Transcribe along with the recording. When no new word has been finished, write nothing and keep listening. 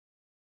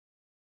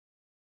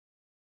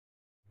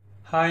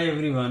Hi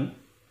everyone,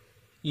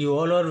 you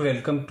all are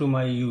welcome to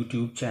my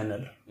YouTube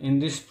channel. In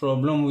this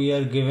problem we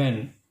are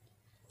given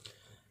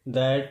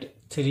that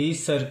three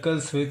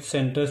circles with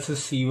centers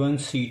C1,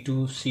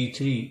 C2,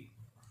 C3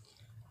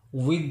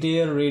 with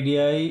their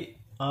radii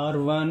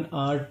R1,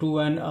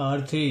 R2 and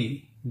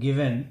R3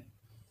 given,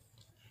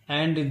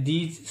 and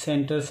these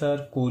centers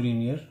are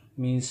collinear,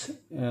 means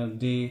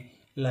they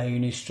lie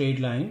in a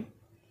straight line.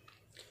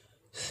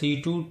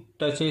 C2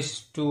 touches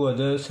two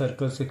other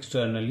circles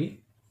externally.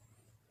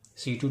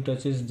 C2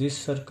 touches this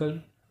circle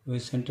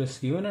with center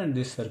C1 and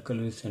this circle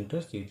with center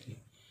C3,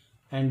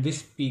 and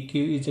this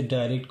PQ is a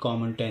direct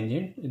common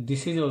tangent.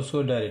 This is also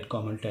a direct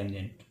common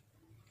tangent.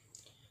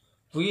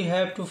 We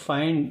have to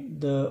find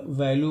the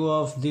value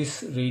of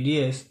this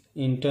radius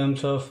in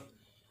terms of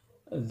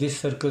this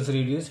circle's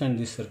radius and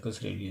this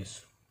circle's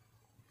radius.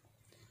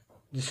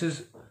 This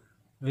is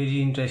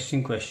very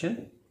interesting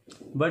question,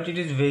 but it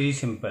is very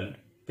simple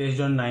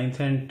based on 9th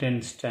and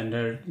 10th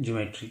standard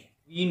geometry.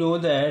 We know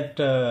that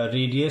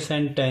radius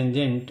and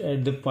tangent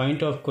at the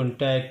point of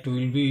contact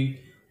will be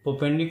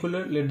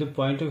perpendicular. Let the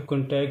point of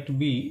contact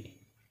be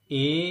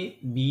A,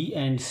 B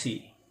and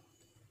C.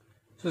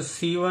 So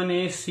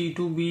C1A,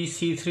 C2B,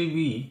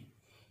 C3B,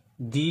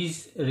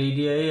 these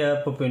radii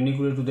are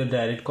perpendicular to the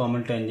direct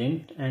common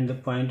tangent and the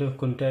point of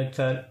contacts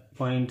are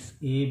points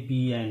A,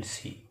 B and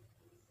C.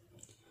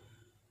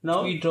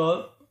 Now we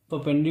draw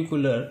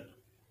perpendicular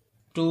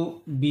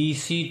to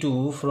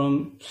BC2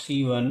 from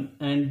C1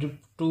 and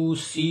to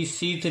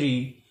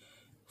CC3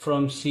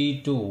 from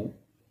C2.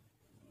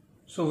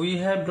 So we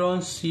have drawn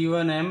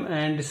C1M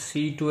and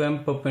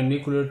C2M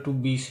perpendicular to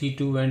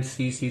BC2 and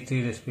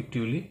CC3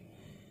 respectively.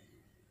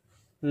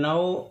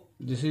 Now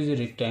this is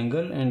a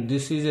rectangle and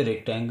this is a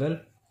rectangle,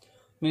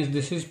 means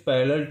this is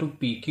parallel to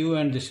PQ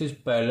and this is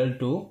parallel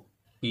to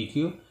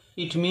PQ.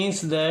 It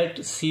means that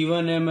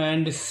C1M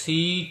and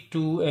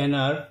C2N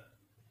are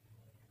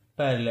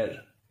parallel.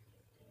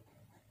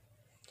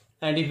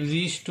 And if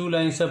these two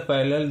lines are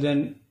parallel,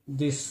 then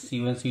this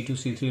C1, C2,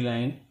 C3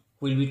 line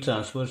will be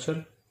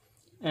transversal,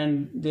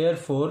 and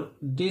therefore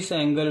this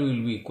angle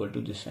will be equal to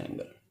this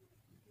angle.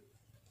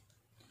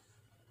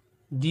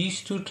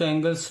 These two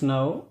triangles,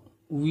 now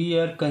we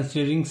are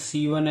considering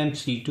C1 and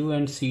C2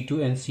 and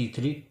C2 and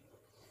C3,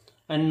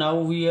 and now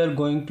we are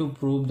going to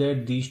prove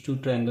that these two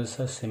triangles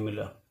are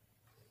similar.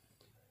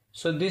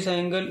 So this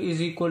angle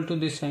is equal to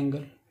this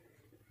angle,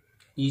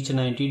 each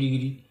 90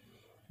 degree.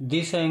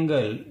 This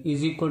angle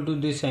is equal to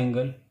this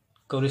angle,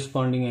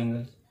 corresponding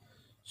angles.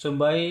 So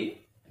by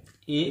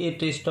a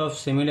test of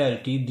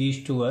similarity,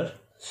 these two are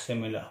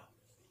similar.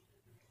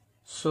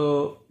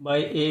 So by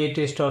a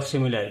test of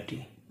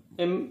similarity,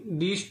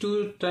 these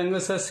two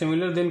triangles are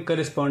similar, then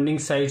corresponding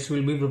sides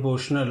will be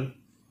proportional.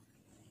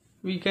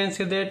 We can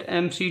say that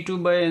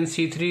MC2 by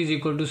NC3 is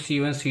equal to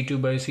C1 C2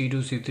 by C2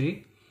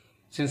 C3,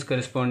 since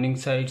corresponding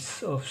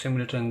sides of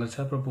similar triangles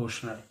are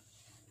proportional.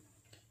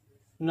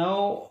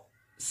 Now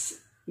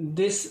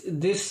this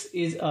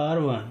is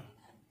R1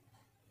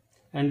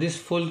 and this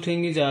full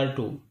thing is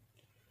R2.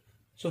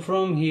 So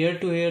from here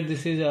to here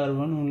this is R1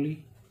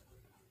 only,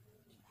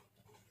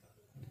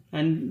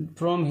 and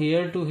from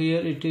here to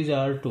here it is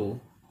R2.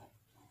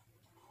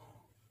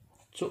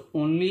 So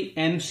only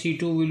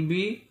MC2 will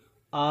be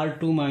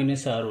R2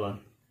 minus R1.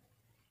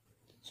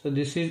 So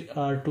this is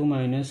R2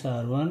 minus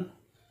R1,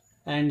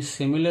 and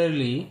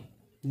similarly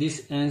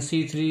this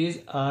NC3 is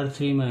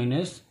R3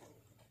 minus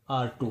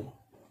R2.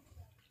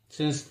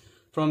 Since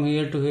from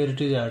here to here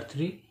it is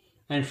R3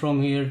 and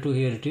from here to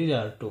here it is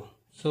R2.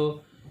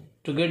 So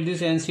to get this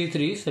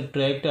NC3,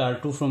 subtract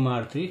R2 from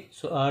R3.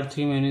 So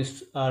R3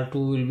 minus R2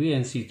 will be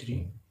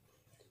NC3.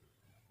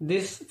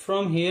 This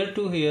from here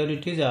to here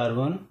it is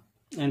R1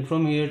 and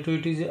from here to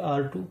it is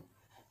R2.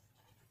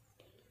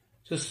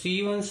 So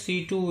C1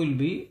 C2 will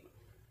be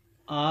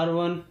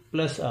R1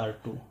 plus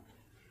R2,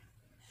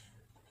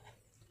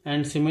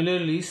 and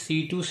similarly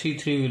C2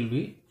 C3 will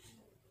be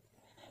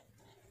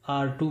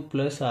R2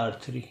 plus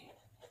R3.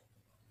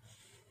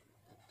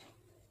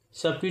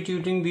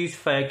 Substituting these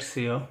facts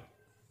here,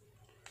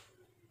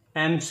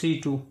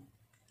 MC2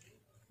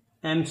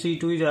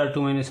 is R2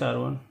 minus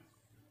R1.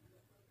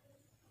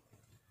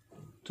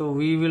 So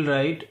we will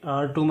write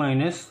R2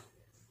 minus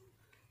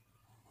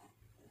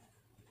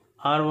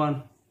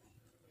R1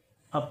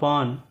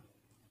 upon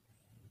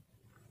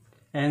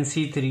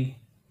NC3.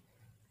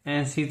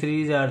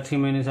 NC3 is R3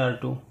 minus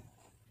R2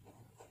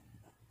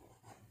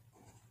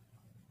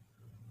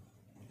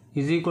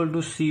 is equal to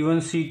C1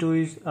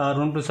 C2 is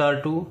R1 plus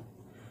R2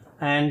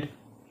 and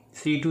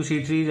C2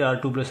 C3 is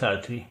R2 plus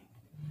R3.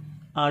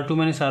 R2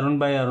 minus R1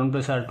 by R1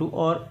 plus R2,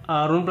 or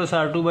R1 plus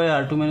R2 by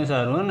R2 minus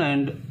R1,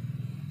 and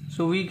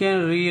so we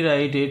can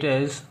rewrite it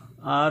as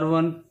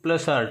R1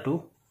 plus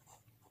R2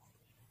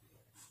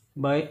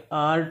 by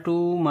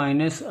R2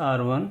 minus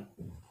R1.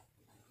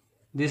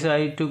 This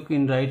I took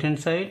in right hand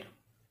side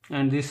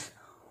and this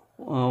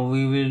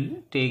we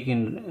will take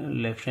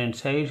in left hand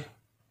side.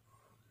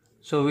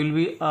 So will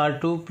be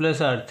R2 plus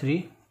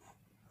R3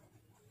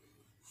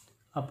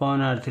 upon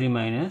R3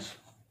 minus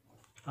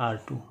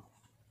R2.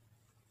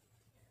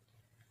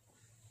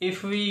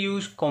 if we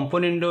use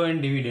componendo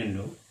and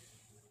dividendo,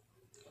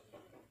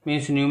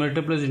 means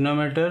numerator plus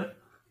denominator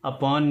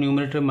upon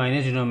numerator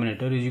minus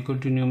denominator is equal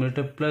to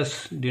numerator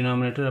plus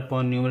denominator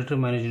upon numerator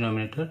minus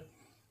denominator,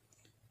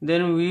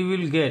 then we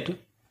will get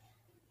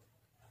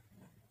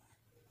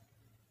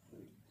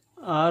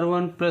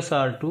r1 plus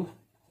r2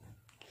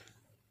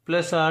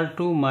 plus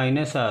r2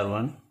 minus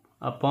r1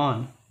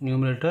 upon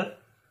numerator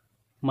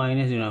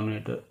minus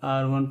denominator,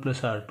 r1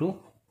 plus r2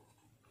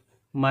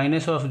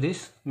 minus of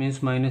this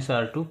means minus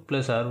r2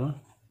 plus r1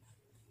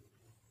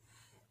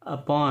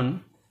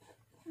 upon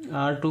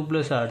r2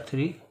 plus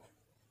r3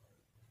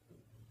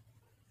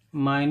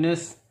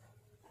 minus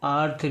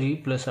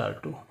r3 plus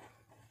r2.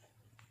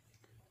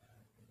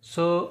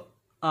 So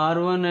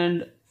r1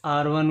 and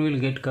r1 will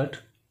get cut.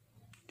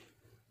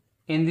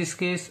 In this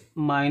case,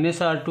 minus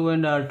r2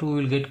 and r2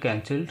 will get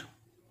cancelled.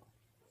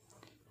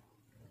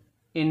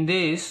 In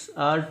this,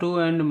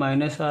 r2 and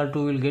minus r2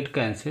 will get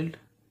cancelled,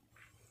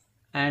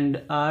 and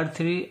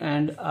r3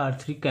 and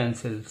r3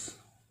 cancels.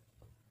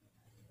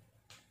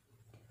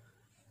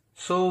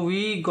 So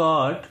we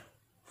got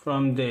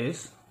from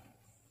this,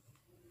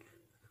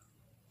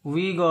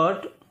 we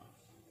got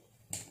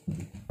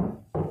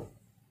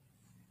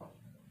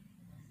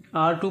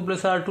r2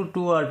 plus r2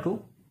 2r2,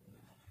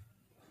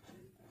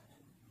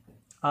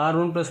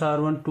 r1 plus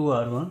r1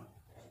 2r1,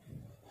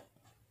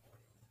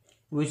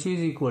 which is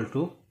equal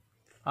to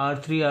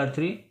r3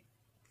 r3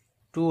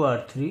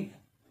 2r3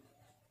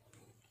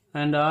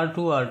 and r2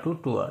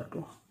 r2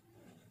 2r2.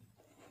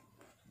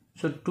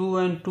 So 2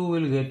 and 2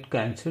 will get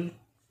cancelled.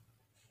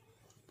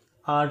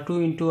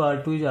 r2 into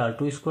r2 is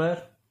r2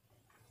 square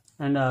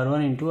and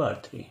r1 into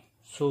r3.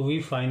 So we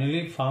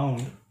finally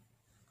found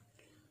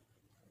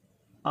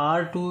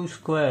r2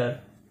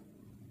 square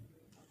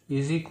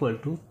is equal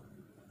to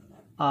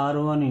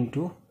r1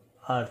 into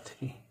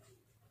r3,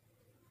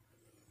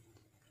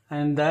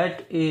 and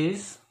that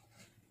is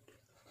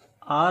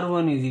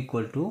r1 is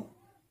equal to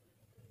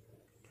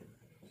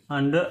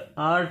under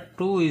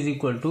r2 is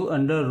equal to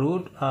under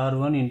root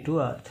r1 into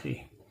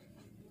r3,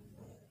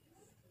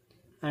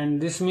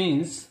 and this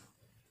means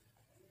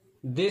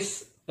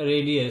this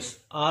radius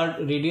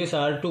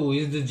r2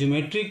 is the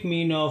geometric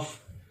mean of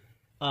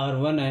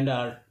r1 and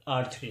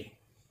r3.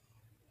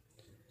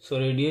 So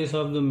radius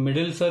of the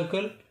middle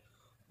circle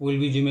will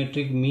be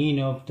geometric mean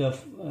of the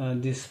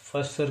this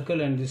first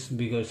circle and this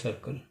bigger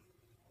circle,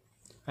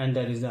 and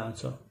that is the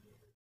answer.